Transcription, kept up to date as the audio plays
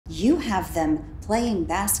You have them playing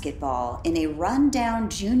basketball in a rundown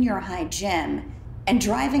junior high gym and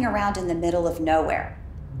driving around in the middle of nowhere.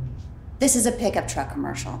 This is a pickup truck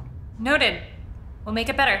commercial. Noted. We'll make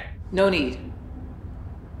it better. No need.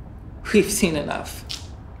 We've seen enough.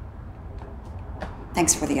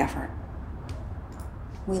 Thanks for the effort.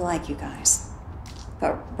 We like you guys,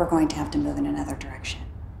 but we're going to have to move in another direction.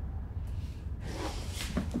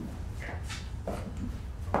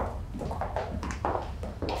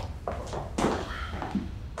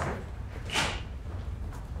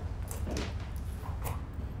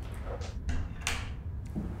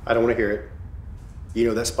 I don't want to hear it. You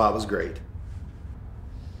know that spot was great.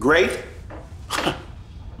 Great?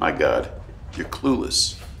 My God, you're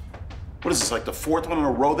clueless. What is this, like the fourth one in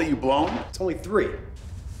a row that you've blown? It's only 3.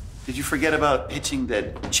 Did you forget about pitching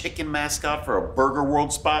that chicken mascot for a Burger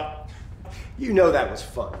World spot? You know that was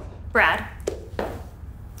fun. Brad,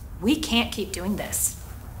 we can't keep doing this.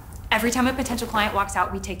 Every time a potential client walks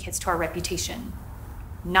out, we take hits to our reputation,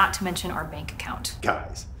 not to mention our bank account.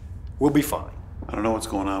 Guys, we'll be fine. I don't know what's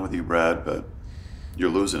going on with you, Brad, but you're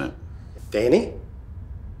losing it. Danny,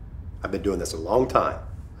 I've been doing this a long time.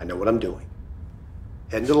 I know what I'm doing.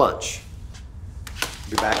 Heading to lunch.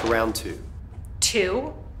 Be back around 2.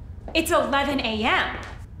 2? It's 11 a.m.